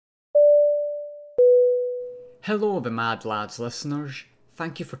Hello, the Mad Lads listeners.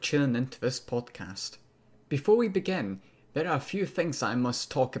 Thank you for tuning into this podcast. Before we begin, there are a few things I must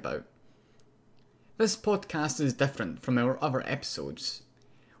talk about. This podcast is different from our other episodes.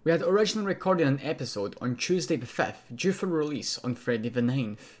 We had originally recorded an episode on Tuesday the 5th, due for release on Friday the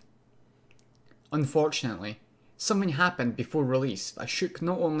 9th. Unfortunately, something happened before release that shook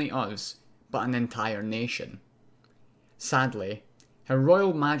not only us, but an entire nation. Sadly, Her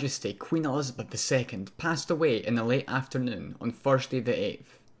Royal Majesty Queen Elizabeth II passed away in the late afternoon on Thursday the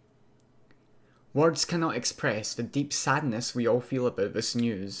 8th. Words cannot express the deep sadness we all feel about this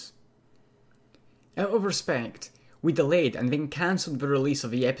news. Out of respect, we delayed and then cancelled the release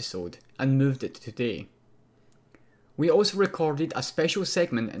of the episode and moved it to today. We also recorded a special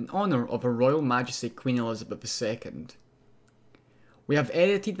segment in honour of Her Royal Majesty Queen Elizabeth II. We have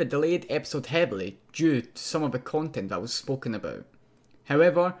edited the delayed episode heavily due to some of the content that was spoken about.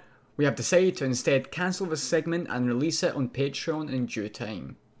 However, we have decided to instead cancel this segment and release it on Patreon in due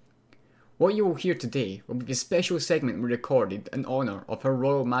time. What you will hear today will be the special segment we recorded in honour of Her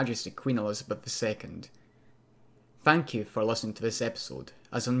Royal Majesty Queen Elizabeth II. Thank you for listening to this episode,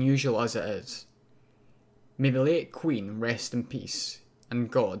 as unusual as it is. May the late Queen rest in peace, and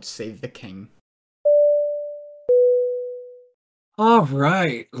God save the King. All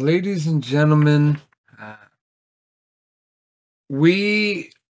right, ladies and gentlemen,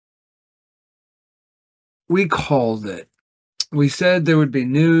 we called it. We said there would be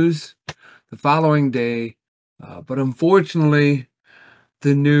news the following day, but unfortunately,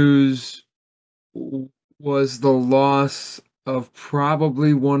 the news was the loss of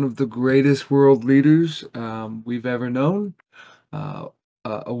probably one of the greatest world leaders we've ever known. A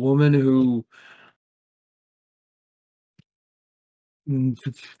woman who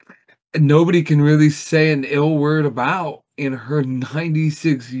nobody can really say an ill word about in her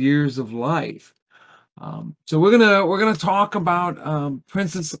 96 years of life. So we're gonna talk about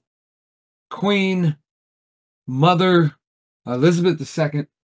Princess Queen Mother Elizabeth II,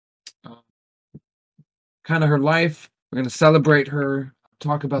 kind of her life. We're gonna celebrate her,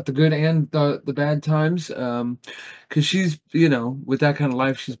 talk about the good and the bad times, because she's, with that kind of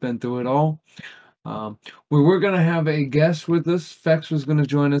life, she's been through it all. We're gonna have a guest with us. Fex was gonna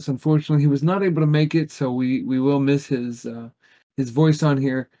join us. Unfortunately, he was not able to make it, so we will miss his voice on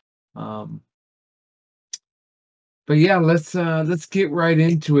here. But yeah, let's get right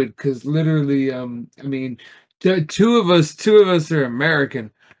into it, because literally, I mean, two of us are American.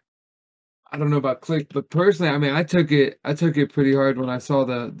 I don't know about Click, but personally, I mean, I took it pretty hard when I saw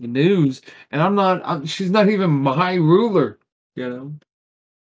the news, and she's not even my ruler, you know.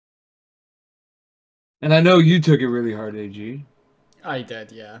 And I know you took it really hard, AG. I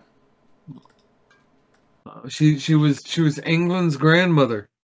did, yeah. She was England's grandmother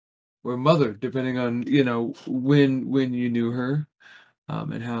or mother, depending on when you knew her,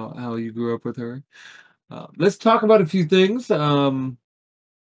 and how you grew up with her. Let's talk about a few things.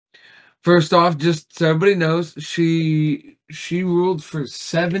 First off, just so everybody knows, she ruled for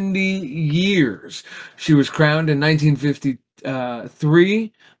 70 years. She was crowned in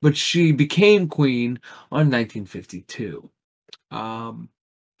 1953, but she became queen on 1952.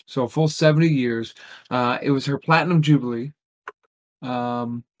 So a full 70 years. It was her platinum jubilee.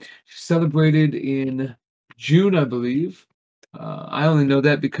 She celebrated in June, I believe. I only know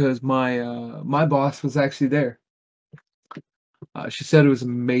that because my boss was actually there. She said it was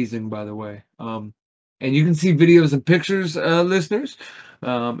amazing, by the way. And you can see videos and pictures, listeners.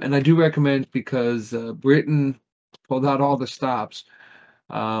 And I do recommend, because Britain pulled out all the stops.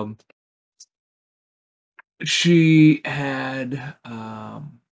 She had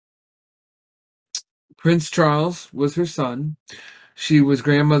Prince Charles was her son. She was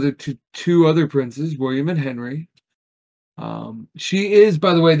grandmother to two other princes, William and Henry. She is,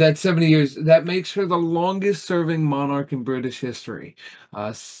 by the way, that 70 years, that makes her the longest serving monarch in British history,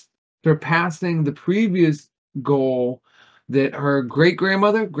 surpassing the previous goal that her great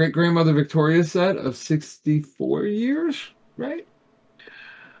grandmother Victoria set of 64 years, right?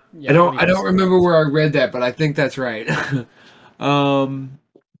 Yeah, I don't remember correct. where I read that, but I think that's right. And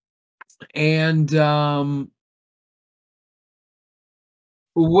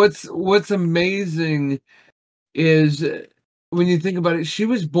what's amazing is, when you think about it, she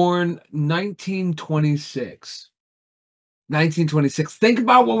was born 1926. 1926. Think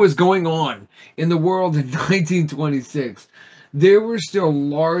about what was going on in the world in 1926. There were still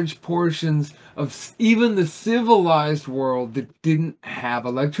large portions of even the civilized world that didn't have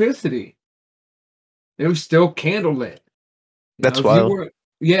electricity. It was still candlelit. That's If you wild. weren't,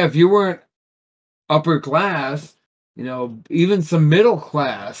 yeah, if you weren't upper class, even some middle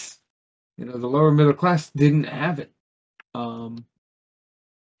class, The lower middle class didn't have it.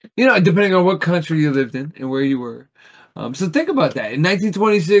 Depending on what country you lived in and where you were. So think about that. In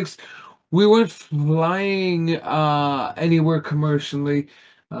 1926, we weren't flying anywhere commercially.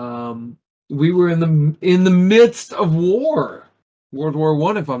 We were in the midst of war, World War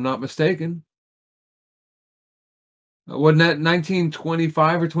One, if I'm not mistaken. Wasn't that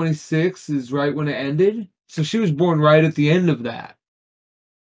 1925 or 26 is right when it ended? So she was born right at the end of that.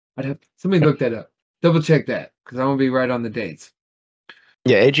 Somebody look that up. Double check that because I want to be right on the dates.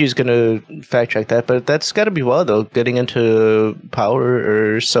 Yeah, AG is gonna fact check that, but that's got to be wild though, getting into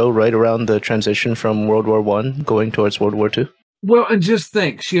power or so right around the transition from World War One going towards World War Two. Well, and just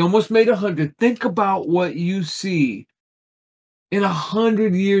think, she almost made 100. Think about what you see in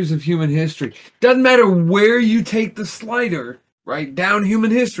 100 years of human history. Doesn't matter where you take the slider, right down human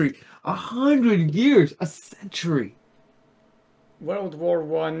history. 100 years, a century. World War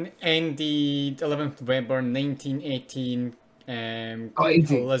One ended 11th November 1918. Queen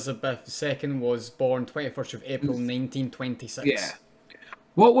 18. Elizabeth II was born 21st of April Yeah. 1926.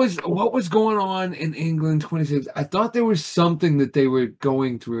 What was going on in England 26? I thought there was something that they were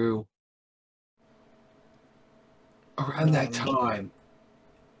going through around that time.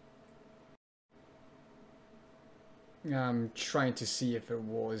 I'm trying to see if it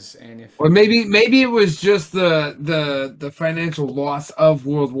was anything. Or maybe it was just the financial loss of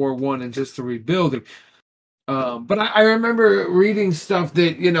World War One and just the rebuilding. But I remember reading stuff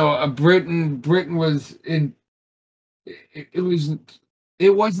that Britain was in.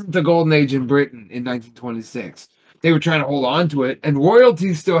 It wasn't the golden age in Britain in 1926. They were trying to hold on to it, and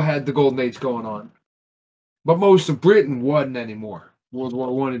royalty still had the golden age going on, but most of Britain wasn't anymore. World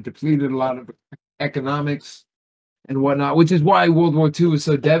War One had depleted a lot of economics and whatnot, which is why World War Two was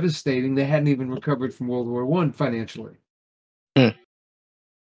so devastating. They hadn't even recovered from World War One financially. Mm.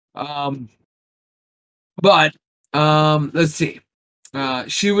 But let's see.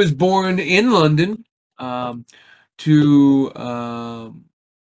 She was born in London to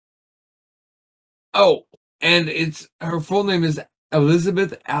and her full name is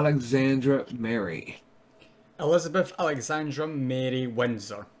Elizabeth Alexandra Mary. Elizabeth Alexandra Mary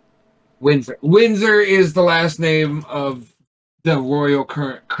Windsor. Windsor is the last name of the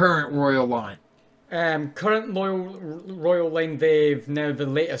current royal line. Current royal line, they've now, the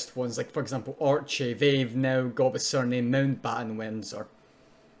latest ones, like for example Archie, they've now got the surname Mountbatten Windsor.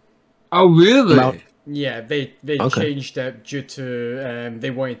 Oh, really? Yeah, they changed it due to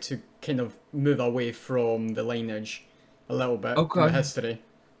they wanted to kind of move away from the lineage a little bit in the history.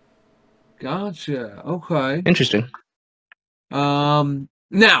 Gotcha. Okay. Interesting.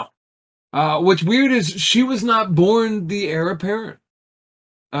 Now, what's weird is she was not born the heir apparent.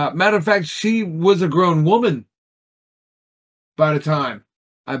 Matter of fact, she was a grown woman by the time,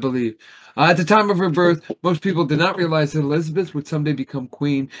 I believe. At the time of her birth, most people did not realize that Elizabeth would someday become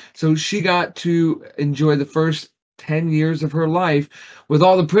queen, so she got to enjoy the first 10 years of her life with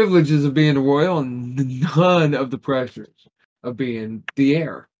all the privileges of being a royal and none of the pressures of being the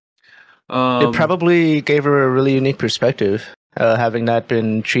heir. It probably gave her a really unique perspective, having not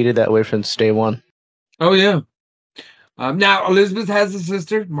been treated that way since day one. Oh, yeah. Now, Elizabeth has a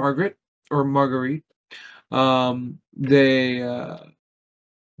sister, Margaret, or Marguerite.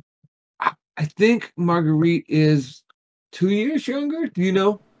 I think Marguerite is 2 years younger. Do you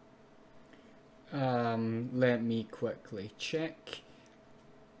know? Let me quickly check.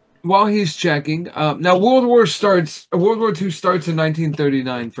 While he's checking, now World War II starts in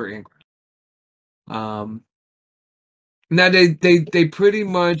 1939 for England. Now they pretty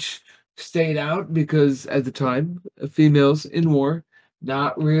much stayed out because at the time, females in war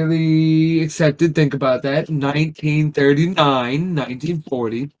not really accepted. Think about that. 1939,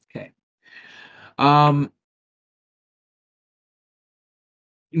 1940. Okay.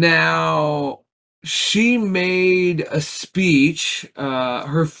 Now she made a speech,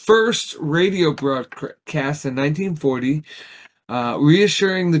 her first radio broadcast in 1940,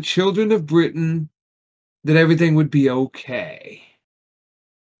 reassuring the children of Britain that everything would be okay.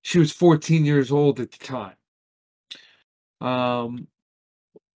 She was 14 years old at the time.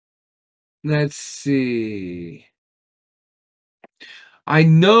 Let's see. I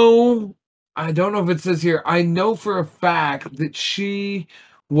don't know if it says here, I know for a fact that she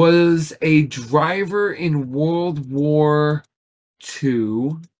was a driver in World War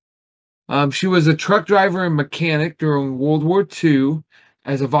II. She was a truck driver and mechanic during World War II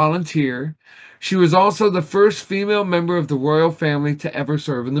as a volunteer. She was also the first female member of the royal family to ever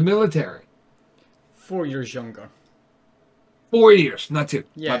serve in the military. 4 years younger. 4 years, not 2.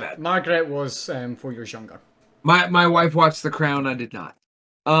 Yeah, my bad. Margaret was 4 years younger. My wife watched The Crown. I did not.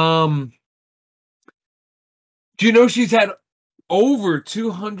 Do you know she's had over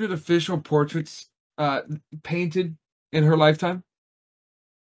 200 official portraits painted in her lifetime?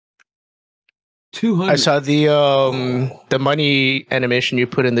 200. I saw the money animation you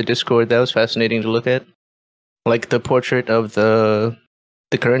put in the Discord. That was fascinating to look at. Like the portrait of the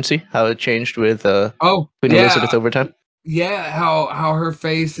currency, how it changed with Oh, Queen yeah. Elizabeth over time. Yeah, how her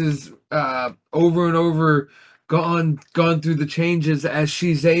face is over and over gone through the changes as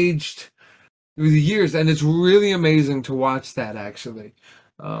she's aged through the years, and it's really amazing to watch that. Actually,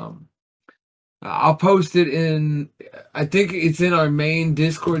 I'll post it in. I think it's in our main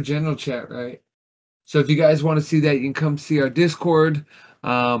Discord general chat, right? So if you guys want to see that, you can come see our Discord.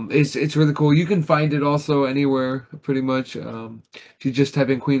 It's really cool. You can find it also anywhere, pretty much. If you just type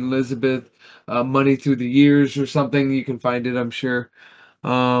in Queen Elizabeth, money through the years or something, you can find it, I'm sure.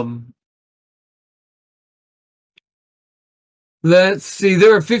 Let's see.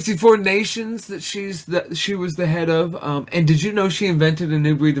 There are 54 nations that she was the head of. And did you know she invented a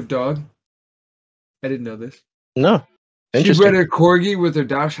new breed of dog? I didn't know this. No, She interesting. bred a corgi with her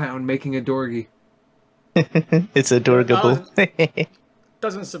dachshund, making a dorgy. It's adorable.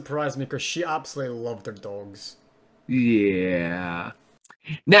 Doesn't surprise me because she absolutely loved her dogs. Yeah.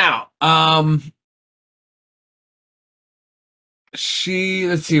 Now, let's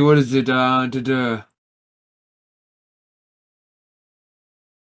see, what is it?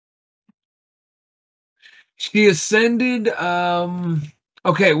 She ascended,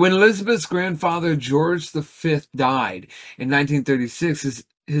 okay, when Elizabeth's grandfather George V died in 1936,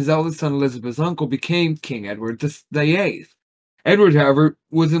 his eldest son Elizabeth's uncle became King Edward VIII. Edward, however,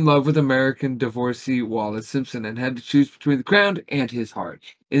 was in love with American divorcee Wallis Simpson and had to choose between the crown and his heart.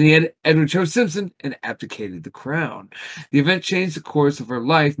 In the end, Edward chose Simpson and abdicated the crown. The event changed the course of her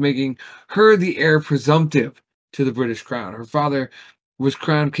life, making her the heir presumptive to the British crown. Her father was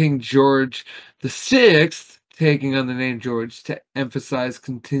crowned King George VI, taking on the name George to emphasize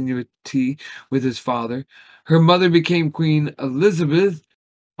continuity with his father. Her mother became Queen Elizabeth.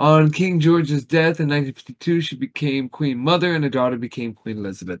 On King George's death in 1952, she became Queen Mother, and a daughter became Queen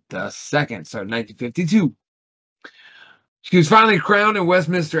Elizabeth II. So 1952. She was finally crowned in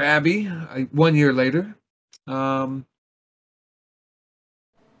Westminster Abbey 1 year later. Now,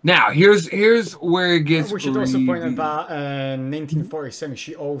 here's where it gets We should also point out that in 1947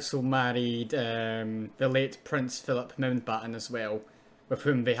 she also married the late Prince Philip Mountbatten as well, with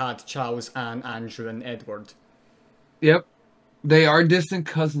whom they had Charles, Anne, Andrew, and Edward. Yep. They are distant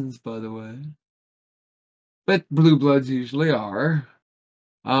cousins, by the way. But blue bloods usually are.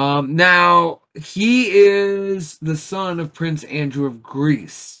 Now, he is the son of Prince Andrew of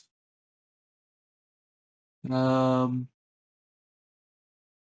Greece. Let's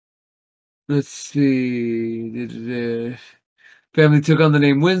see. Family took on the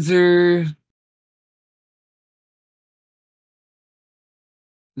name Windsor.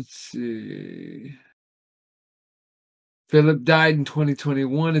 Let's see. Philip died in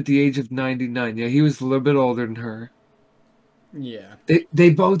 2021 at the age of 99. Yeah, he was a little bit older than her. Yeah. They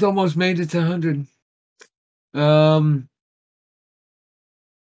both almost made it to 100.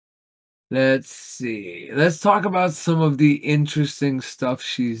 Let's see. Let's talk about some of the interesting stuff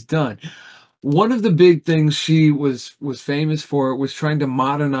she's done. One of the big things she was famous for was trying to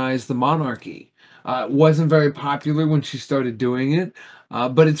modernize the monarchy. It wasn't very popular when she started doing it,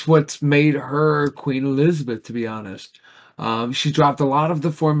 but it's what's made her Queen Elizabeth, to be honest. She dropped a lot of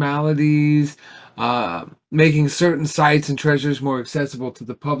the formalities, making certain sites and treasures more accessible to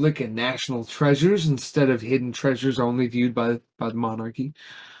the public and national treasures instead of hidden treasures only viewed by the monarchy.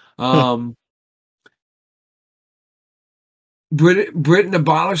 Britain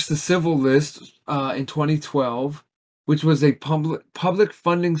abolished the civil list in 2012, which was a public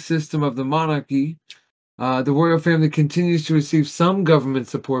funding system of the monarchy. The royal family continues to receive some government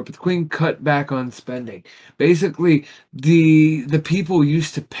support, but the Queen cut back on spending. Basically, the people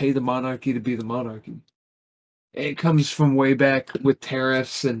used to pay the monarchy to be the monarchy. It comes from way back with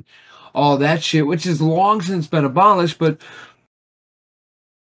tariffs and all that shit, which has long since been abolished, but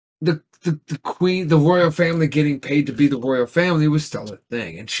the queen, the royal family getting paid to be the royal family was still a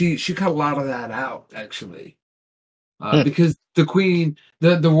thing, and she cut a lot of that out actually, because the queen,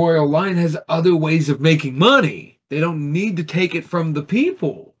 the royal line has other ways of making money. They don't need to take it from the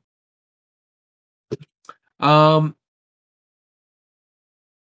people.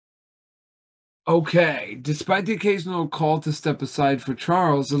 Okay, despite the occasional call to step aside for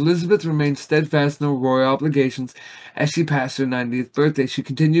Charles, Elizabeth remained steadfast in her royal obligations. As she passed her 90th birthday, she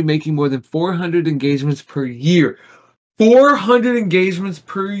continued making more than 400 engagements per year. 400 engagements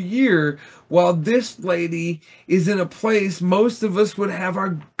per year, while this lady is in a place most of us would have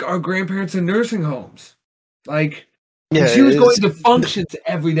our grandparents in nursing homes. Like, Yeah, she was going it's, to functions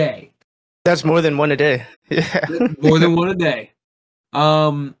every day. that's more than one a day. Yeah. More than one a day.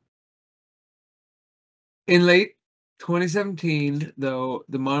 In late 2017, though,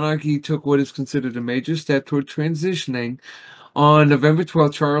 the monarchy took what is considered a major step toward transitioning. On November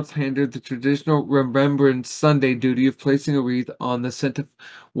 12th, Charles handed the traditional Remembrance Sunday duty of placing a wreath on the Center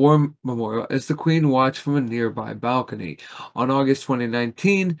War Memorial as the Queen watched from a nearby balcony. On August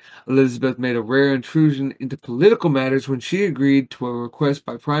 2019, Elizabeth made a rare intrusion into political matters when she agreed to a request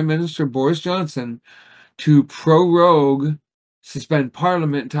by Prime Minister Boris Johnson to prorogue suspend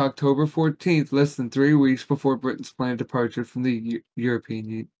Parliament until October 14th, less than 3 weeks before Britain's planned departure from the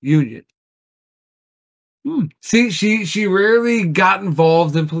European Union. See, she rarely got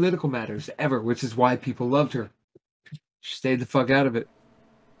involved in political matters ever, which is why people loved her. She stayed the fuck out of it.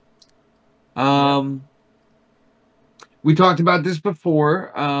 We talked about this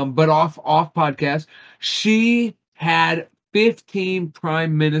before, but off podcast. She had 15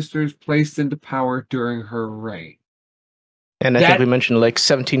 prime ministers placed into power during her reign. And I think we mentioned like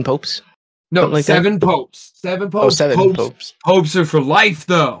 17 popes. No, like 7 popes. 7 popes. Oh, 7 popes. Popes are for life,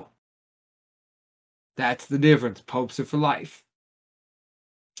 though. That's the difference. Popes are for life.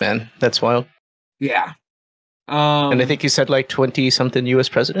 Man, that's wild. Yeah. And I think you said like 20-something U.S.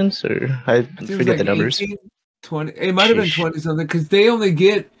 presidents, or I forget like the numbers. 18, 20. It might have been 20-something because they only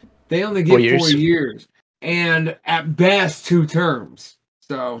get 4 years, and at best 2 terms.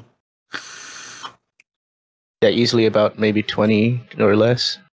 So yeah, easily about maybe 20 or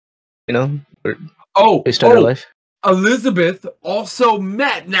less. You know, based on her life. Elizabeth also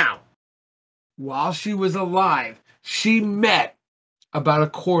met while she was alive. She met about a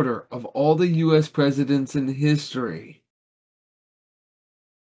quarter of all the U.S. presidents in history.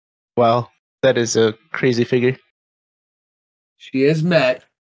 Wow, that is a crazy figure. She has met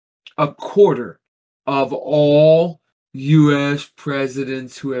a quarter of all U.S.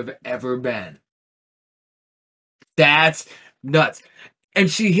 presidents who have ever been. That's nuts.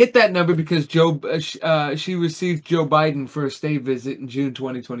 And she hit that number because she received Joe Biden for a state visit in June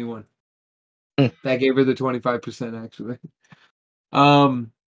 2021. That gave her the 25%, actually.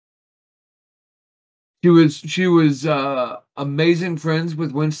 She was amazing friends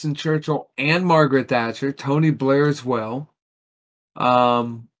with Winston Churchill and Margaret Thatcher, Tony Blair as well.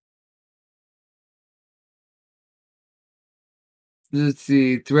 Let's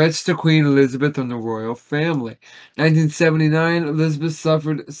see. Threats to Queen Elizabeth and the royal family. 1979, Elizabeth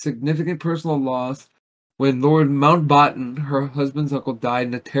suffered significant personal loss when Lord Mountbatten, her husband's uncle, died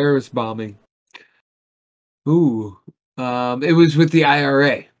in a terrorist bombing. Ooh. It was with the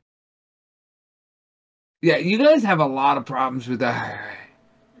IRA. Yeah, you guys have a lot of problems with the IRA.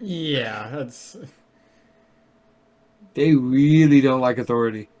 Yeah, that's... They really don't like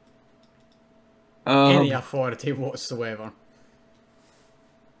authority. Any authority whatsoever.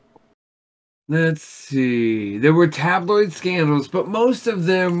 Let's see. There were tabloid scandals, but most of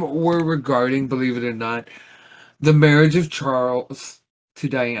them were regarding, believe it or not, the marriage of Charles to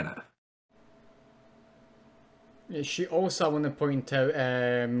Diana. She also, I want to point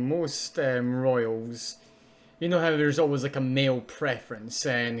out, most royals, you know how there's always like a male preference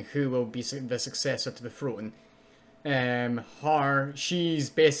and who will be the successor to the throne. She's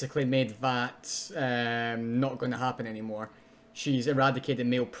basically made that not going to happen anymore. She's eradicated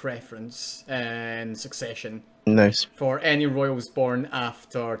male preference and succession. Nice. For any royals born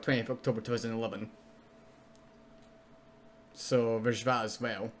after 20th October 2011. So there's that as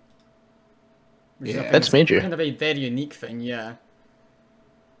well. Yeah, that's major. Kind of a very unique thing, yeah.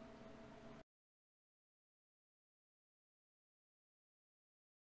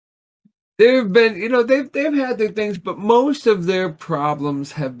 They've been, they've had their things, but most of their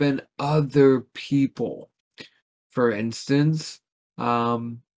problems have been other people. For instance,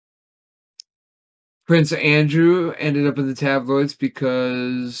 Prince Andrew ended up in the tabloids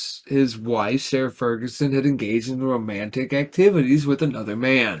because his wife, Sarah Ferguson, had engaged in romantic activities with another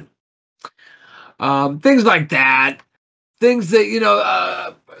man. Things like that. Things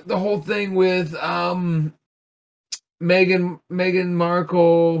that, the whole thing with Meghan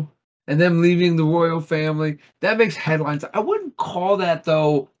Markle and them leaving the royal family, that makes headlines. I wouldn't call that,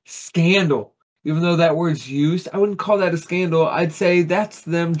 though, scandal. Even though that word's used, I wouldn't call that a scandal. I'd say that's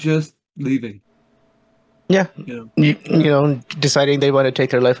them just leaving. Yeah. Deciding they want to take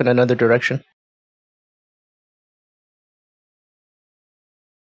their life in another direction.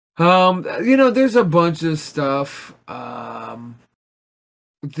 There's a bunch of stuff that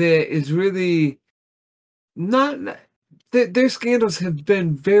is really not... Their scandals have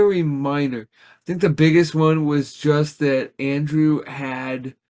been very minor. I think the biggest one was just that Andrew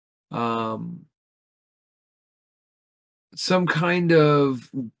had some kind of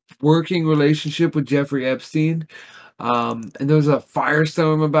working relationship with Jeffrey Epstein. And there was a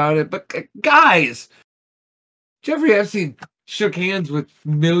firestorm about it. But guys, Jeffrey Epstein shook hands with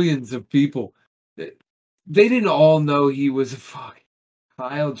millions of people. They didn't all know he was a fucking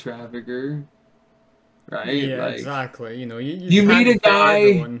child trafficker, right? Yeah, Like, exactly. You know, you you meet a can't vet guy.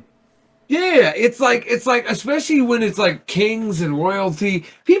 everyone. Yeah, it's like especially when it's like kings and royalty,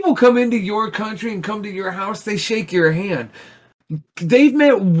 people come into your country and come to your house, they shake your hand. They've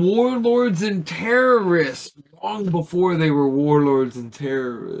met warlords and terrorists long before they were warlords and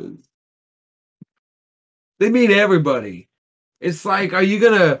terrorists. They meet everybody. It's like, are you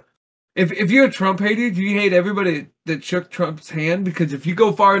gonna if you're a Trump hater, do you hate everybody that shook Trump's hand? Because if you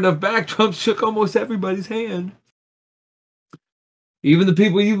go far enough back, Trump shook almost everybody's hand. Even the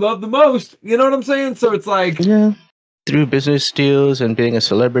people you love the most. You know what I'm saying? So it's like, Yeah. Through business deals and being a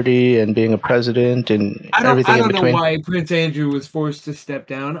celebrity and being a president and everything I in don't know between. why Prince Andrew was forced to step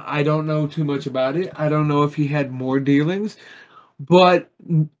down. I don't know too much about it. I don't know if he had more dealings, but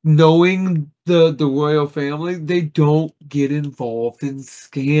knowing the royal family, they don't get involved in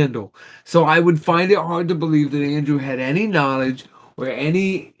scandal. So I would find it hard to believe that Andrew had any knowledge or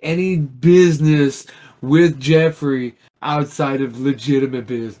any business with Jeffrey outside of legitimate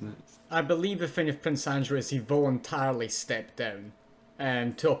business. I believe the thing with Prince Andrew is he voluntarily stepped down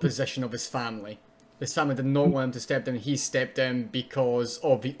to opposition of his family. His family did not want him to step down. He stepped down because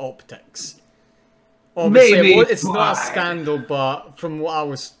of the optics. Obviously, Maybe it's not a fine. scandal, but from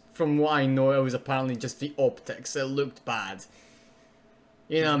what I know, it was apparently just the optics. It looked bad.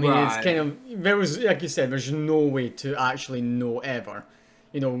 You know what I mean? It's kind of, there was, like you said, there's no way to actually know ever.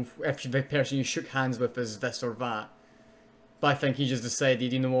 You know, if the person you shook hands with is this or that. But I think he just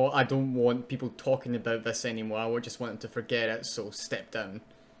decided, you know what, I don't want people talking about this anymore. I just want them to forget it, so step down.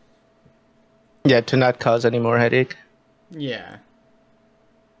 Yeah, to not cause any more headache. Yeah.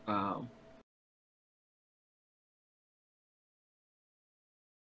 Wow.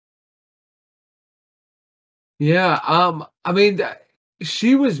 Yeah, I mean,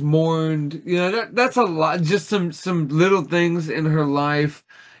 she was mourned. You know, that's a lot. Just some little things in her life,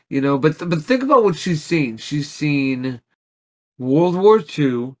 you know. But think about what she's seen. She's seen World War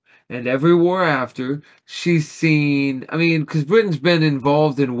II and every war after. She's seen. I mean, because Britain's been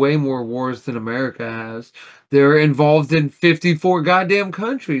involved in way more wars than America has. They're involved in 54 goddamn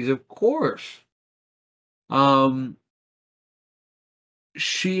countries, of course. Um,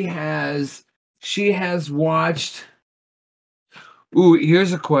 she has she has watched. Ooh,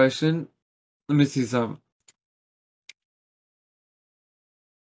 here's a question. Let me see something.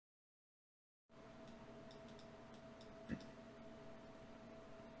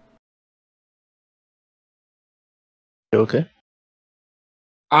 Okay.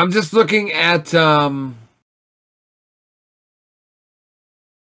 I'm just looking at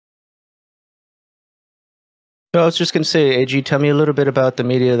No, I was just gonna say, AG, tell me a little bit about the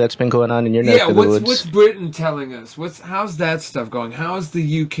media that's been going on in your yeah, neck of the what's woods. Britain telling us? How's that stuff going? How's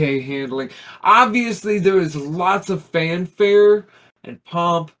the UK handling? Obviously there is lots of fanfare and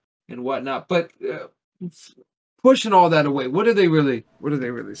pomp and whatnot, but pushing all that away, what are they really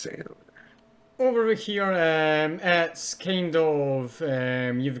saying? Over here, it's kind of,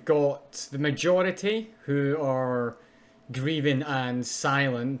 you've got the majority who are grieving and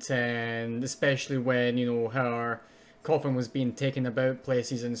silent, and especially when, you know, her coffin was being taken about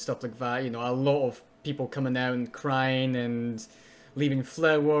places and stuff like that, you know, a lot of people coming out and crying and leaving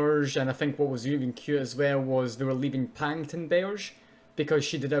flowers, and I think what was even cute as well was they were leaving Paddington Bears, because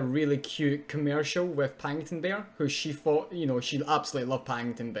she did a really cute commercial with Paddington Bear, who she thought, you know, she absolutely loved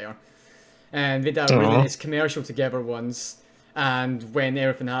Paddington Bear. And they did a really Aw. nice commercial together once. And when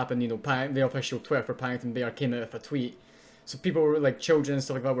everything happened, you know, the official Twitter for Paddington Bear came out with a tweet. So people were like, children and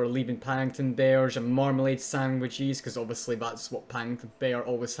stuff like that were leaving Paddington Bears and marmalade sandwiches, because obviously that's what Paddington Bear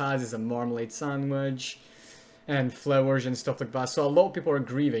always has, is a marmalade sandwich, and flowers and stuff like that. So a lot of people are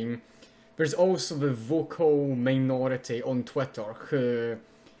grieving. There's also the vocal minority on Twitter who,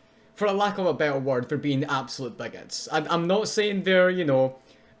 for a lack of a better word, they're being absolute bigots. I'm not saying they're, you know,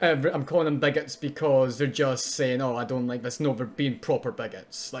 I'm calling them bigots because they're just saying, oh, I don't like this. No, they're being proper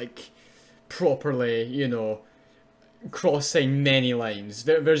bigots. Like, properly, you know, crossing many lines.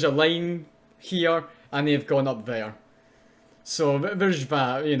 There's a line here, and they've gone up there. So there's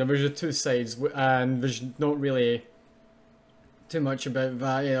that, you know, there's the two sides, and there's not really too much about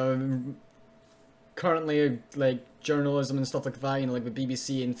that, you know. Currently, like, journalism and stuff like that, you know, like the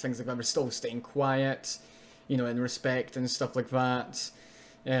BBC and things like that, are still staying quiet, you know, in respect and stuff like that.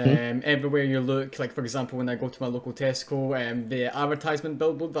 Everywhere you look, like for example, when I go to my local Tesco, the advertisement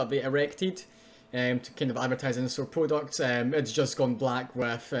billboard that they erected, to kind of advertise in-store products. It's just gone black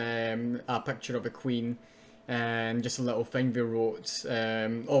with a picture of a queen and just a little thing they wrote.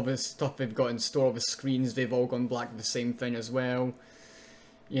 All the stuff they've got in store, all the screens, they've all gone black with the same thing as well.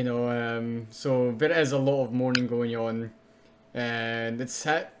 So there is a lot of mourning going on, and it's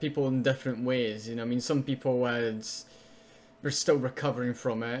hit people in different ways. I mean, some people they're still recovering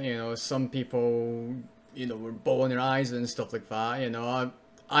from it. Some people, were bawling their eyes and stuff like that.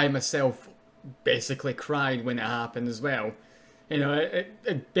 I myself basically cried when it happened as well.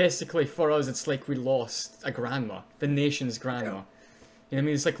 It basically, for us, it's like we lost a grandma, the nation's grandma. I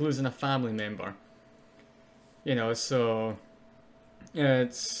mean, it's like losing a family member. So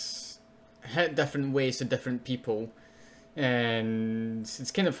it's hit different ways to different people, and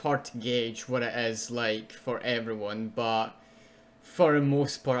it's kind of hard to gauge what it is like for everyone, but for the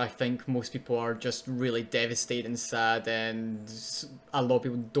most part, I think most people are just really devastated and sad, and a lot of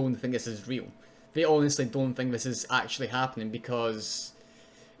people don't think this is real. They honestly don't think this is actually happening because,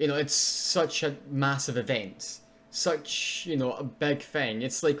 it's such a massive event, such, a big thing.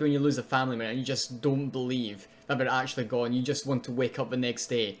 It's like when you lose a family member and you just don't believe that they're actually gone. You just want to wake up the next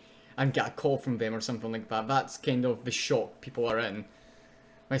day and get a call from them or something like that. That's kind of the shock people are in,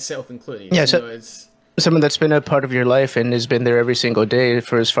 myself included. Yeah, so it's someone that's been a part of your life and has been there every single day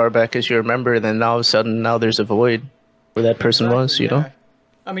for as far back as you remember, and then all of a sudden now there's a void where that person was,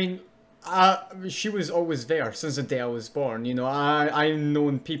 I mean, she was always there since the day I was born. I've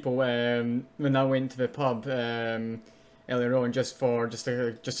known people when I went to the pub earlier on just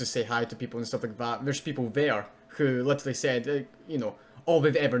to say hi to people and stuff like that. There's people there who literally said, all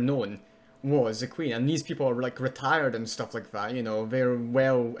they've ever known was the Queen, and these people are like retired and stuff like that. They're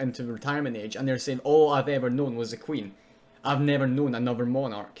well into the retirement age, and they're saying all I've ever known was the Queen. I've never known another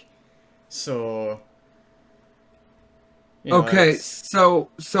monarch. So. Okay,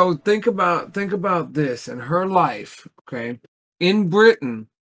 so think about this in her life. Okay, in Britain,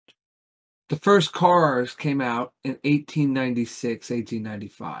 the first cars came out in 1896,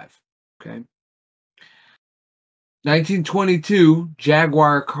 1895. Okay, 1922,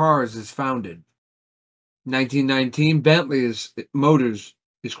 Jaguar Cars is founded. 1919, Bentley Motors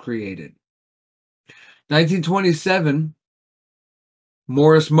is created. 1927,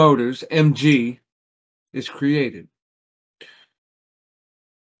 Morris Motors (MG) is created.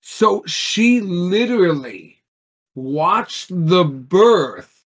 So she literally watched the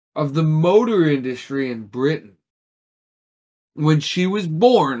birth of the motor industry in Britain. When she was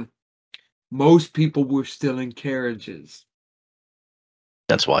born, most people were still in carriages.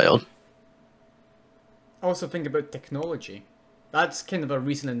 That's wild. Also think about technology. That's kind of a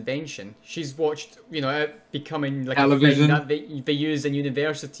recent invention. She's watched, it becoming like television a thing that they use in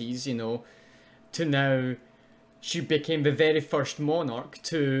universities, to now. She became the very first monarch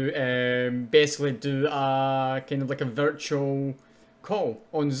to basically do a kind of like a virtual call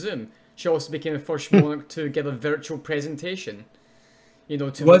on Zoom. She also became the first monarch to give a virtual presentation, to the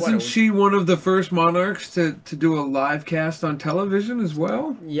world. Wasn't she one of the first monarchs to do a live cast on television as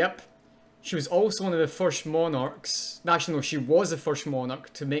well? Yep. She was also one of the first monarchs. Actually, no, she was the first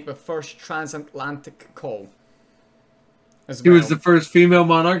monarch to make the first transatlantic call as well. She was the first female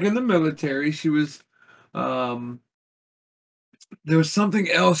monarch in the military. She was... there was something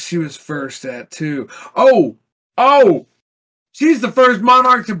else she was first at too. Oh, she's the first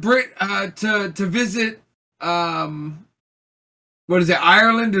monarch to visit what is it,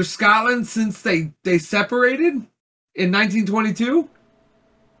 Ireland or Scotland since they separated in 1922.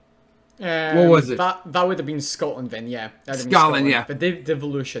 What was it? That would have been Scotland then, yeah. Scotland, yeah. But the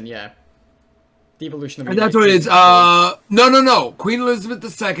devolution, yeah. The evolution of And that's what it is. No. Queen Elizabeth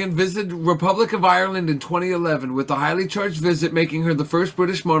II visited Republic of Ireland in 2011 with a highly charged visit, making her the first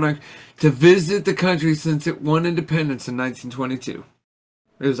British monarch to visit the country since it won independence in 1922.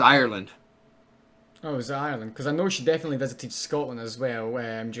 It was Ireland. Oh, it was Ireland. Because I know she definitely visited Scotland as well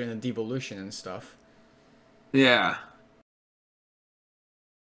during the devolution and stuff. Yeah.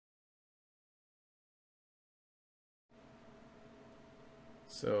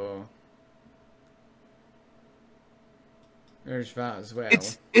 So... there's that as well.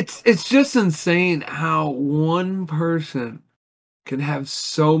 It's just insane how one person can have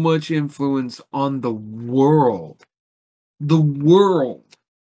so much influence on the world. The world.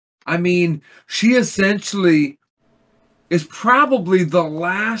 I mean, she essentially is probably the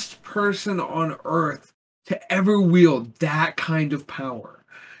last person on Earth to ever wield that kind of power.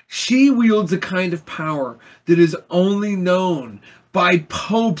 She wields a kind of power that is only known by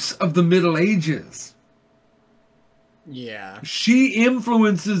popes of the Middle Ages. Yeah. She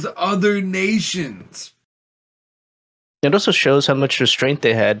influences other nations. It also shows how much restraint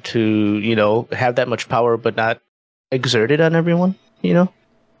they had to, have that much power but not exert it on everyone,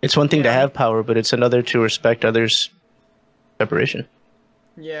 It's one thing to Yeah, have power, but it's another to respect others' separation.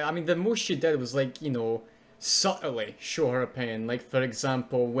 yeah, I mean, the most she did was, like, subtly show her opinion. Like, for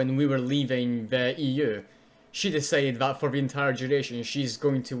example, when we were leaving the EU, she decided that for the entire duration she's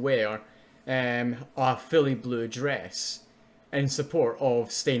going to wear a fully blue dress in support of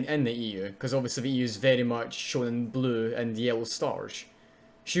staying in the EU, because obviously the EU is very much shown in blue and yellow stars.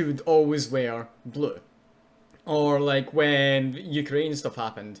 She would always wear blue. Or, like, when Ukraine stuff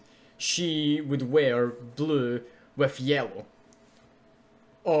happened, she would wear blue with yellow.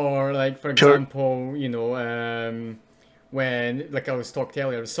 Or, like, for Sure. example, when, like I was talking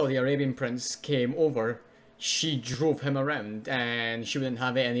earlier, the Saudi Arabian prince came over, she drove him around, and she wouldn't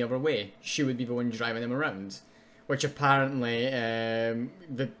have it any other way. She would be the one driving him around. Which apparently,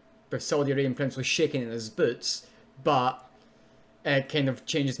 the Saudi Arabian prince was shaking in his boots, but it kind of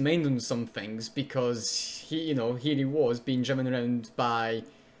changed his mind on some things, because here he was being driven around by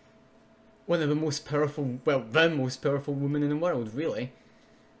one of the most powerful, well, the most powerful woman in the world, really.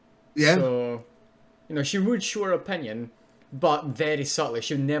 Yeah. So, she would show her opinion, but very subtly.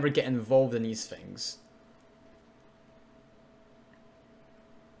 She would never get involved in these things.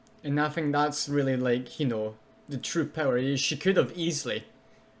 And I think that's really, like, the true power. She could have easily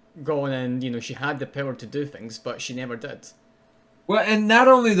gone and, she had the power to do things, but she never did. Well, and not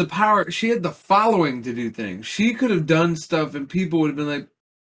only the power, she had the following to do things. She could have done stuff and people would have been like,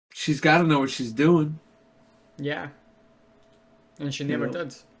 she's got to know what she's doing. Yeah. And she never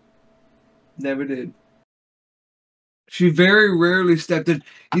did. Never did. She very rarely stepped in.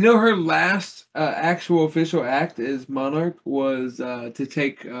 Her last actual official act as monarch was to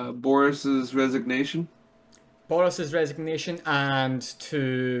take Boris's resignation. Boris's resignation, and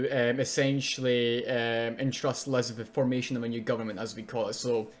to essentially entrust Liz with the formation of a new government, as we call it,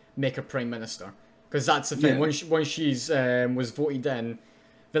 so make her prime minister. Because that's the thing, Yeah. once she's was voted in,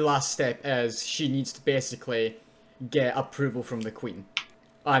 the last step is she needs to basically get approval from the Queen.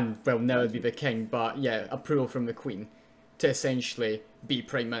 And, well, now it'd be the King, but yeah, approval from the Queen to essentially be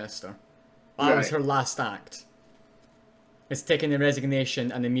prime minister. That was her last act. It's taking the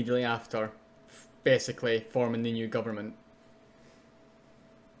resignation and immediately after basically forming the new government.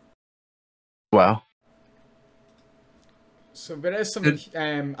 Wow. So there is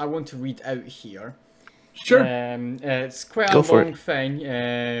something I want to read out here. Sure. It's quite a Go for long it.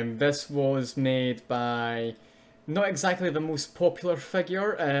 thing. This was made by not exactly the most popular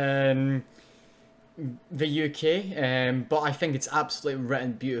figure in the UK, but I think it's absolutely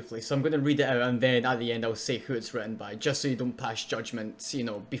written beautifully. So I'm going to read it out, and then at the end I'll say who it's written by, just so you don't pass judgments,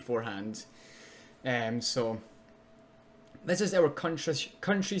 beforehand. So this is our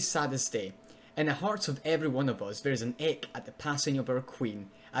country's saddest day. In the hearts of every one of us, there is an ache at the passing of our Queen,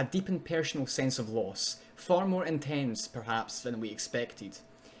 a deep and personal sense of loss, far more intense, perhaps, than we expected.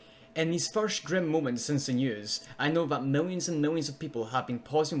 In these first grim moments since the news, I know that millions and millions of people have been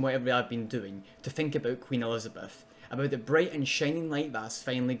pausing whatever they have been doing to think about Queen Elizabeth, about the bright and shining light that has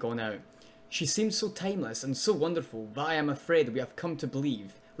finally gone out. She seems so timeless and so wonderful that I am afraid we have come to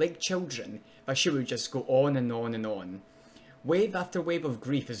believe, like children, that she would just go on and on and on. Wave after wave of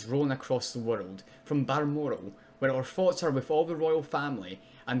grief is rolling across the world, from Balmoral, where our thoughts are with all the royal family,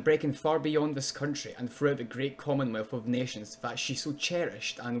 and breaking far beyond this country and throughout the great commonwealth of nations that she so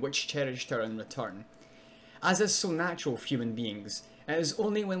cherished and which cherished her in return. As is so natural for human beings, it is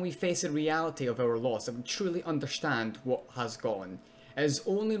only when we face the reality of our loss that we truly understand what has gone. It is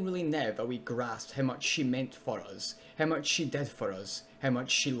only really now that we grasp how much she meant for us, how much she did for us, how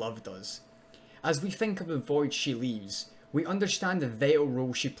much she loved us. As we think of the void she leaves, we understand the vital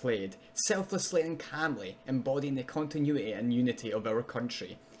role she played, selflessly and calmly embodying the continuity and unity of our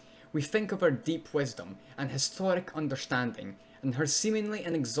country. We think of her deep wisdom and historic understanding, and her seemingly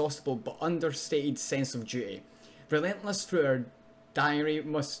inexhaustible but understated sense of duty. Relentless through her diary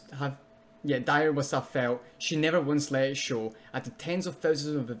must have felt, she never once let it show. At the tens of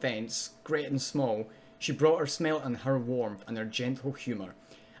thousands of events, great and small, she brought her smile and her warmth and her gentle humour.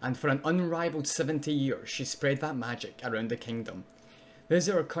 And for an unrivaled 70 years, she spread that magic around the kingdom. This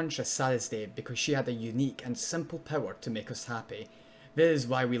is our country's saddest day because she had a unique and simple power to make us happy. This is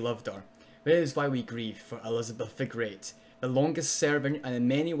why we loved her. This is why we grieve for Elizabeth the Great, the longest serving and in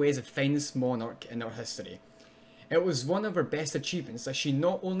many ways the finest monarch in our history. It was one of her best achievements that she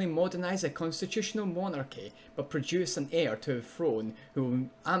not only modernised a constitutional monarchy, but produced an heir to the throne who will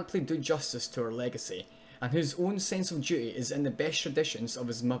amply do justice to her legacy, and whose own sense of duty is in the best traditions of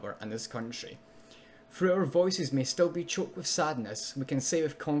his mother and his country. Though our voices may still be choked with sadness, we can say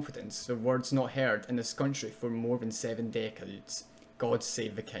with confidence the words not heard in this country for more than 7 decades. God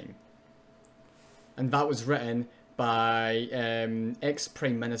save the King. And that was written by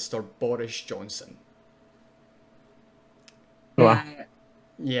ex-Prime Minister Boris Johnson. Wow.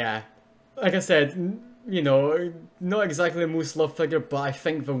 Yeah. Like I said, you know, not exactly the most loved figure, but I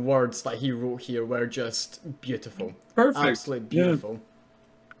think the words that he wrote here were just beautiful. Perfect. Absolutely beautiful.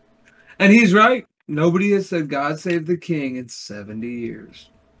 Yeah. And he's right. Nobody has said God save the King in 70 years.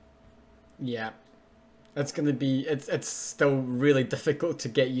 Yeah. It's gonna be, it's still really difficult to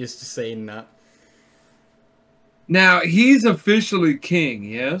get used to saying that. Now, he's officially king,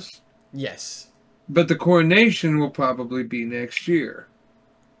 yes? Yes. But the coronation will probably be next year.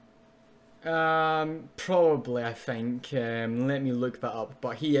 Probably, I think. Let me look that up.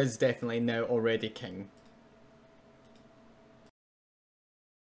 But he is definitely now already king.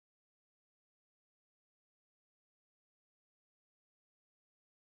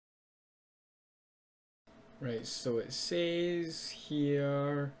 Right, so it says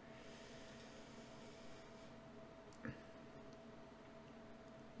here...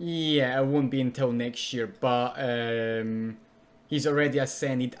 Yeah, it won't be until next year, but he's already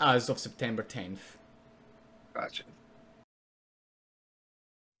ascended as of September 10th. Gotcha.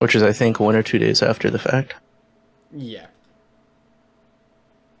 Which is, I think, 1 or 2 days after the fact. Yeah.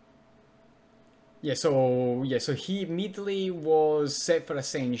 So he immediately was set for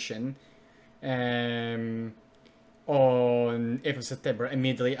ascension on 8th of September,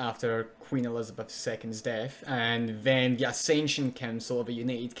 immediately after Queen Elizabeth II's death, and then the Ascension Council of the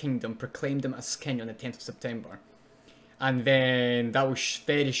United Kingdom proclaimed him as king on the 10th of September. And then that was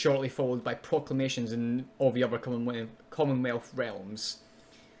very shortly followed by proclamations in all the other Commonwealth realms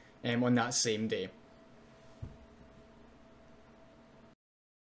on that same day.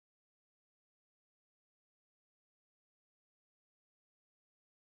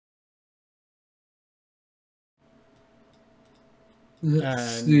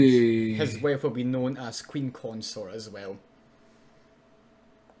 Let's see. His wife will be known as Queen Consort as well.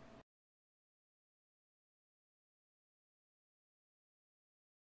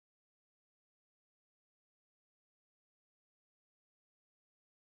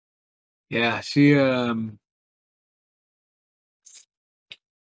 Yeah, she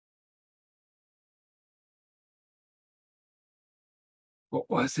what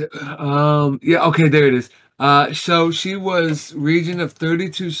was it? Yeah, okay, there it is. So she was regent of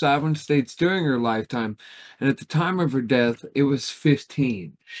 32 sovereign states during her lifetime, and at the time of her death, it was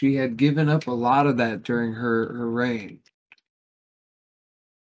 15. She had given up a lot of that during her reign.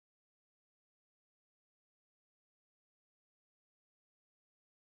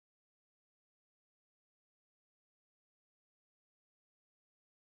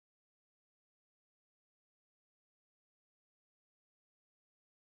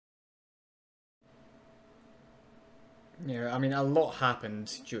 Yeah, I mean, a lot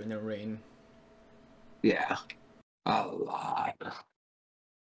happened during her reign. Yeah, a lot.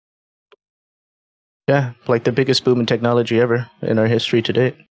 Yeah, like the biggest boom in technology ever in our history to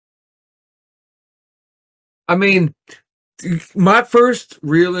date. I mean, my first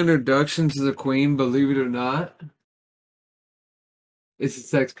real introduction to the Queen, believe it or not, is the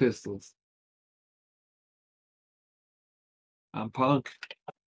Sex Pistols. I'm punk.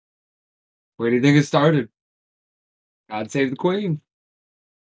 Where do you think it started? God save the Queen.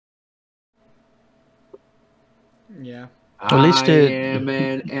 Yeah. At least I it. am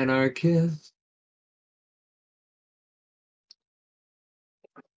an anarchist.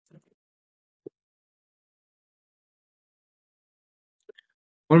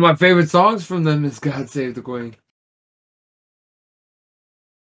 One of my favorite songs from them is God Save the Queen.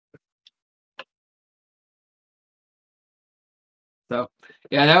 So,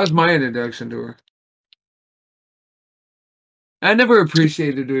 yeah, that was my introduction to her. I never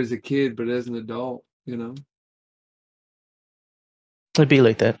appreciated her as a kid, but as an adult, you know. It'd be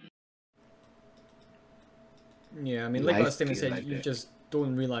like that. Yeah, I mean, like what Life Steven be said, like you that. just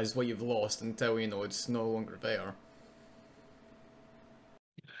don't realize what you've lost until, you know, it's no longer there.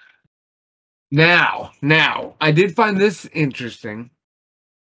 Now, I did find this interesting.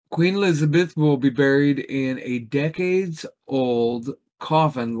 Queen Elizabeth will be buried in a decades-old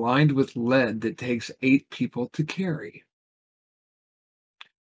coffin lined with lead that takes 8 people to carry.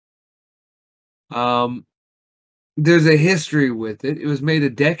 There's a history with it. It was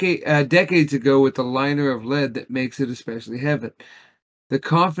made decades ago with a liner of lead that makes it especially heavy. The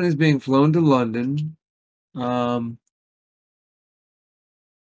coffin is being flown to London.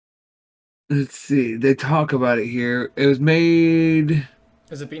 Let's see. They talk about it here. It was made.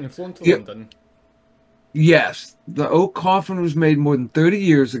 Is it being flown to Yeah, London? Yes, the oak coffin was made more than 30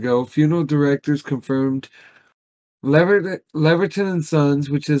 years ago. Funeral directors confirmed Leverton and Sons,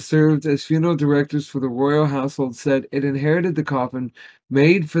 which has served as funeral directors for the royal household, said it inherited the coffin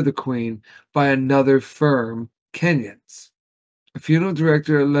made for the Queen by another firm, Kenyans. A funeral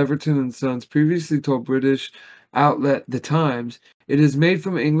director at Leverton and Sons previously told British outlet The Times, "It is made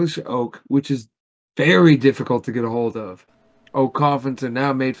from English oak, which is very difficult to get a hold of. Oak coffins are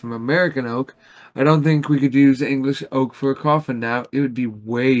now made from American oak. I don't think we could use English oak for a coffin now. It would be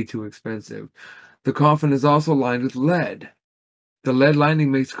way too expensive. The coffin is also lined with lead. The lead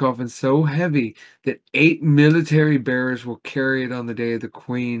lining makes the coffin so heavy that 8 military bearers will carry it on the day of the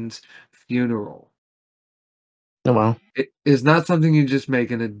Queen's funeral. Oh wow. It is not something you just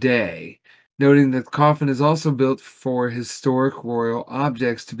make in a day." Noting that the coffin is also built for historic royal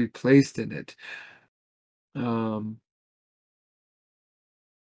objects to be placed in it. Um,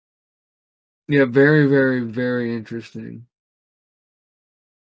 yeah, very, very, very interesting.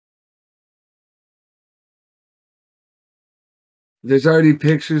 There's already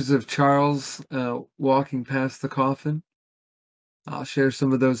pictures of Charles walking past the coffin. I'll share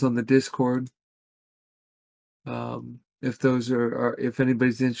some of those on the Discord. If those are if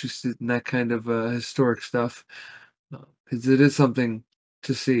anybody's interested in that kind of historic stuff, because it is something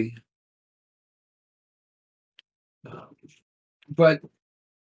to see. Um, but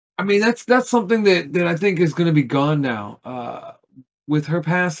I mean, that's something that I think is going to be gone now. With her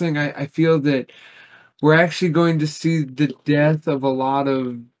passing, I feel that we're actually going to see the death of a lot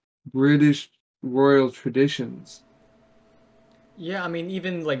of British royal traditions. Yeah, I mean,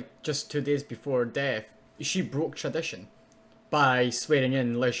 even like just 2 days before death, she broke tradition by swearing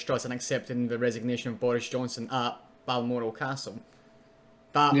in Liz Truss and accepting the resignation of Boris Johnson at Balmoral Castle.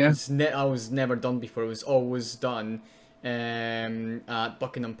 Yeah. That was never done before. It was always done at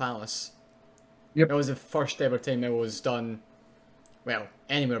Buckingham Palace. Yep. That was the first ever time it was done. Well,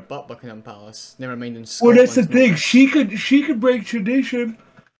 anywhere but Buckingham Palace. Never mind in Well, that's the Scotland and all thing. that. She could break tradition,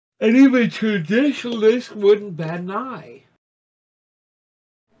 and even traditionalists wouldn't bat an eye.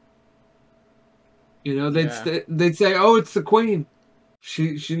 You know, Yeah. they'd say, "Oh, it's the Queen.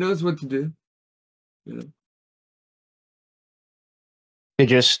 She knows what to do." You know. They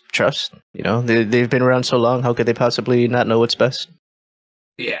just trust. They've been around so long. How could they possibly not know what's best?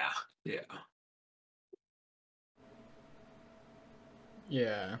 Yeah. Yeah.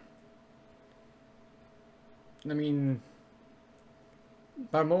 Yeah. I mean,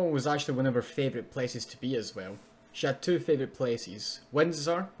 Balmoral was actually one of her favourite places to be as well. She had two favourite places: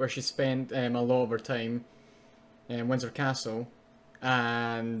 Windsor, where she spent a lot of her time, Windsor Castle,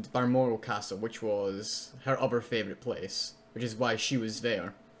 and Balmoral Castle, which was her other favourite place, which is why she was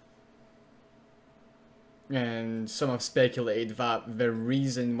there. And some have speculated that the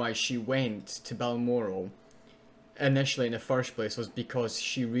reason why she went to Balmoral initially in the first place was because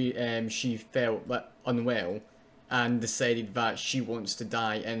she felt unwell and decided that she wants to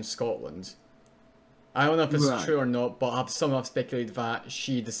die in Scotland. I don't know if it's Right. true or not, but some have speculated that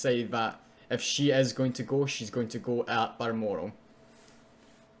she decided that if she is going to go, she's going to go at Balmoral.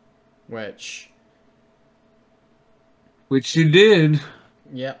 Which, Which she did.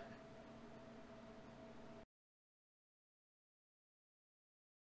 yep.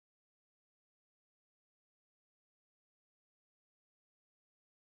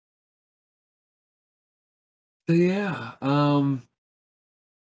 So, yeah.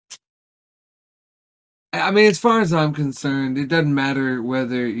 I mean, as far as I'm concerned, it doesn't matter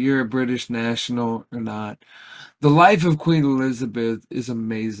whether you're a British national or not. The life of Queen Elizabeth is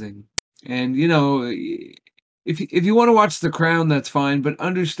amazing. And if you want to watch The Crown, that's fine, but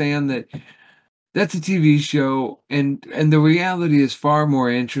understand that that's a TV show, and the reality is far more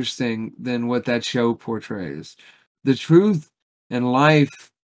interesting than what that show portrays. The truth and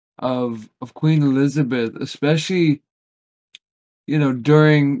life of Queen Elizabeth, especially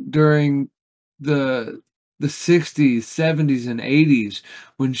during the the 60s, 70s, and 80s,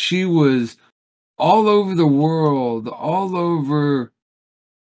 when she was all over the world, all over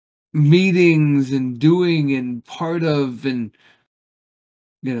meetings and doing and part of, and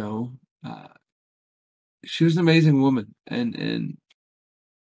you know uh, she was an amazing woman, and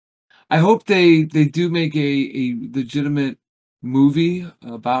I hope they do make a legitimate movie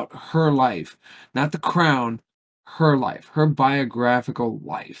about her life, not The Crown, her life, her biographical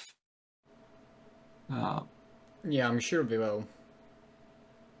life. uh, Yeah, I'm sure they will.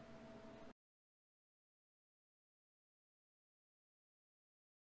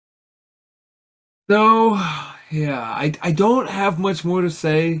 so yeah, I don't have much more to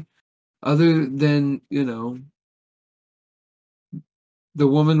say other than the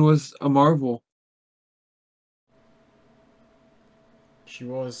woman was a marvel. She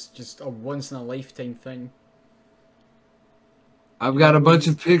was just a once in a lifetime thing. I've You got know, a it bunch was,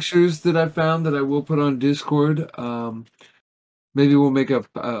 of pictures that I found that I will put on Discord. Maybe we'll make a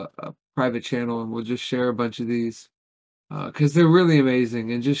private channel and we'll just share a bunch of these because they're really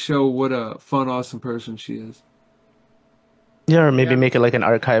amazing and just show what a fun, awesome person she is. Yeah, or maybe yeah, make it like an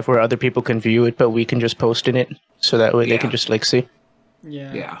archive where other people can view it, but we can just post in it, so that way they can Yeah. just like see.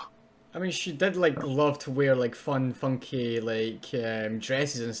 yeah. Yeah. I mean, she did like love to wear like fun, funky like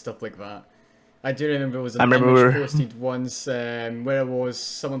dresses and stuff like that. I do remember there was I an image remember. posted once where it was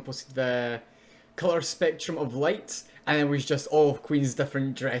someone posted the color spectrum of light, and it was just all of Queen's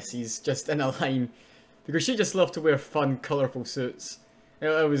different dresses just in a line because she just loved to wear fun, colorful suits. It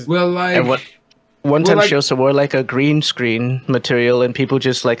was Well, And one well, time she like also wore like a green screen material, and people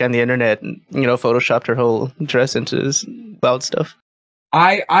just like on the internet, photoshopped her whole dress into this wild stuff.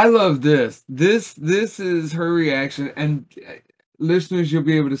 I love this. This is her reaction, and listeners, you'll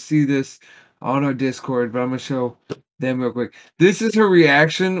be able to see this on our Discord. But I'm gonna show them real quick. This is her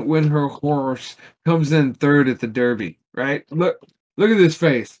reaction when her horse comes in third at the Derby. Right? Look at this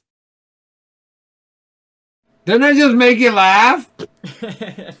face. Doesn't that just make you laugh?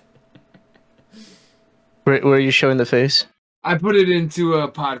 Where are you showing the face? I put it into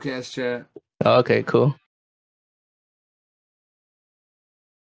a podcast chat. Oh, okay, cool.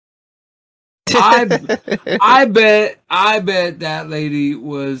 I bet that lady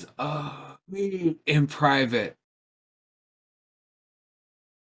was in private.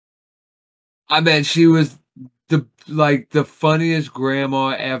 I bet she was the funniest grandma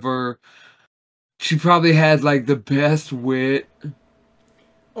ever. She probably had like the best wit.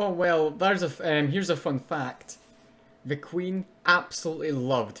 Oh well, there's a here's a fun fact. The Queen absolutely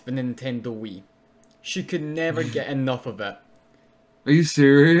loved the Nintendo Wii. She could never get enough of it. Are you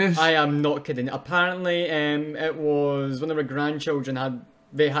serious? I am not kidding. Apparently, it was one of her grandchildren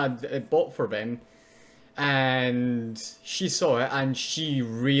had it bought for them, and she saw it and she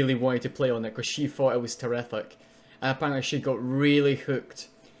really wanted to play on it because she thought it was terrific. And apparently, she got really hooked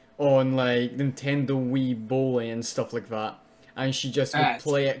on like Nintendo Wii bowling and stuff like that, and she just would That's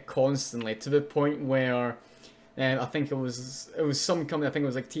play it constantly to the point where I think it was some company. I think it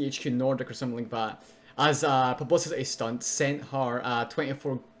was like THQ Nordic or something like that. As a publicity stunt, sent her a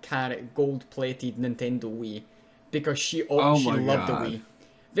 24-carat gold-plated Nintendo Wii because oh she my loved the god. Wii.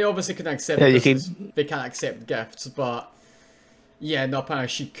 They obviously couldn't accept Yeah, you Christmas. can. They can't accept gifts, but yeah, no, apparently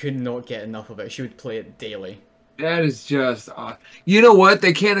she could not get enough of it. She would play it daily. That is just you know what?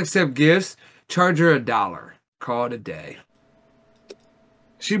 They can't accept gifts. Charge her $1. Call it a day.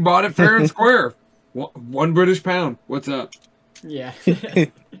 She bought it fair and square. One British pound. What's up? Yeah.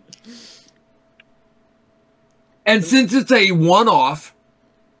 And since it's a one-off,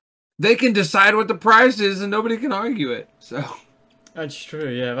 they can decide what the price is and nobody can argue it. So That's true,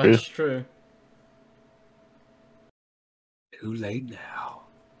 yeah, that's true. too late now.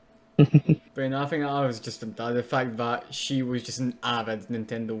 But you know, I think I was just the fact that she was just an avid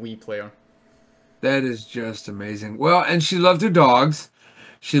Nintendo Wii player. That is just amazing. Well, and she loved her dogs.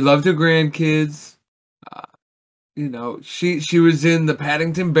 She loved her grandkids. Uh, she was in the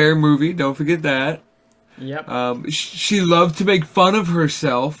Paddington Bear movie. Don't forget that. Yep. She loved to make fun of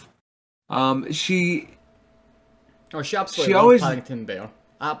herself. She Oh, she absolutely she loved always. Paddington Bear.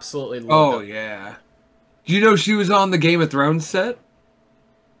 Absolutely loved Oh it. yeah. Do you know she was on the Game of Thrones set?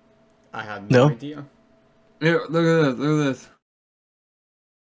 I had no No. idea. Here, look at this. Look at this.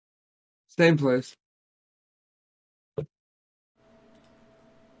 Same place.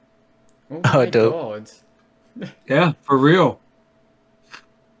 Oh Oh, my dope. god. Yeah, for real.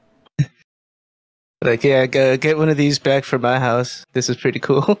 Like, yeah, get one of these back for my house. This is pretty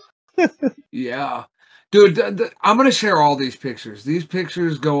cool. Yeah. Dude, I'm going to share all these pictures. These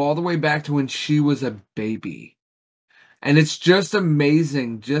pictures go all the way back to when she was a baby. And it's just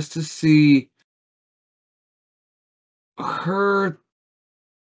amazing just to see her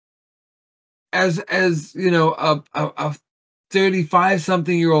as a 35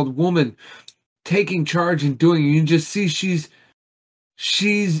 something year old woman taking charge and doing it. You can just see she's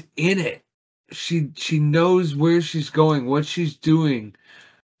in it. She knows where she's going, what she's doing.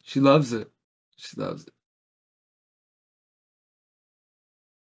 She loves it. She loves it.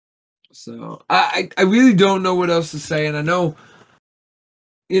 So I really don't know what else to say, and I know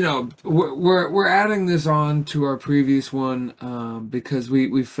we're adding this on to our previous one because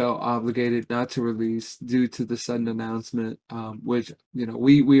we felt obligated not to release due to the sudden announcement, which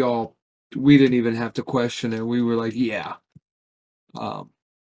we didn't even have to question it. We were like, yeah. But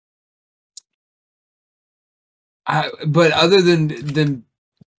other than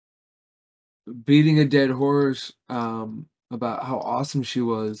beating a dead horse, about how awesome she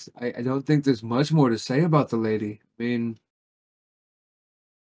was. I don't think there's much more to say about the lady. I mean,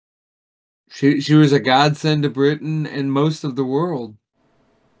 she was a godsend to Britain and most of the world.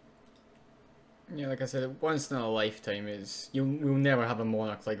 Yeah, like I said, once in a lifetime is we'll never have a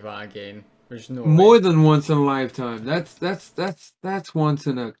monarch like that again. There's no More way. than once in a lifetime. That's once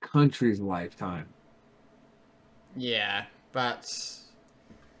in a country's lifetime. Yeah,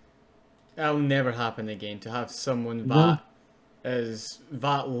 that'll never happen again. To have someone No. that is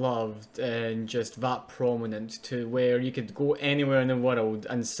that loved and just that prominent to where you could go anywhere in the world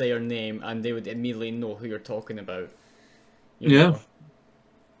and say her name and they would immediately know who you're talking about. You Yeah. know.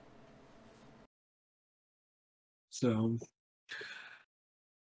 So,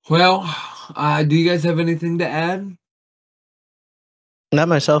 well, do you guys have anything to add? Not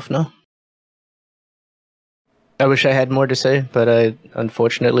myself, no. I wish I had more to say, but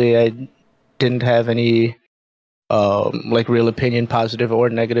unfortunately I didn't have any like real opinion, positive or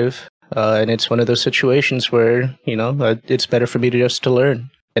negative. And it's one of those situations where it's better for me to just to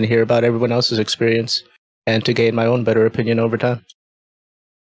learn and hear about everyone else's experience and to gain my own better opinion over time.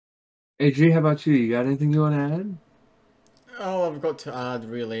 AJ, how about you? You got anything you want to add? All I've got to add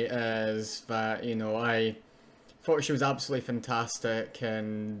really is that I thought she was absolutely fantastic,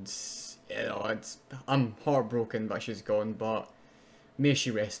 and I'm heartbroken that she's gone, but may she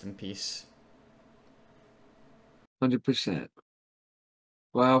rest in peace. 100%.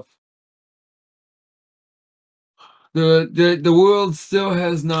 Well, the world still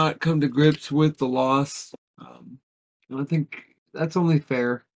has not come to grips with the loss. And I think that's only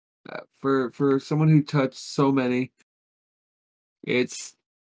fair for someone who touched so many. It's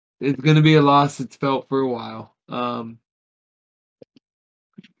going to be a loss that's felt for a while.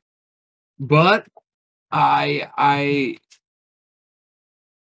 But I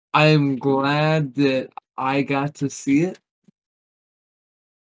am glad that I got to see it.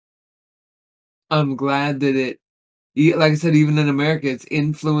 I'm glad that like I said, even in America, it's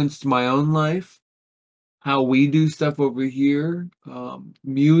influenced my own life, how we do stuff over here,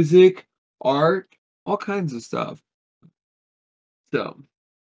 music, art, all kinds of stuff. So,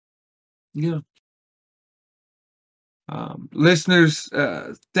 yeah. Listeners,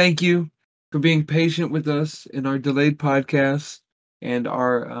 thank you for being patient with us in our delayed podcast and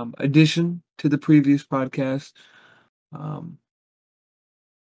our addition to the previous podcast.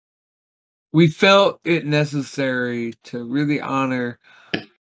 We felt it necessary to really honor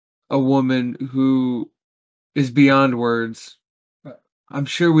a woman who is beyond words. I'm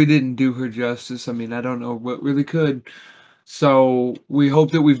sure we didn't do her justice. I mean, I don't know what really could. So we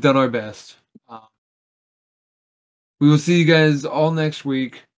hope that we've done our best. We will see you guys all next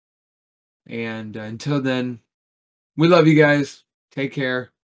week. And until then, we love you guys. Take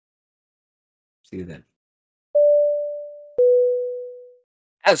care. See you then.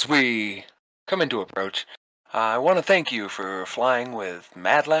 As we come into approach, I want to thank you for flying with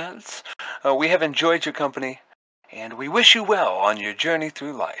Mad Lads. We have enjoyed your company, and we wish you well on your journey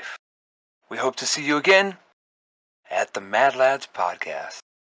through life. We hope to see you again at the Mad Lads Podcast.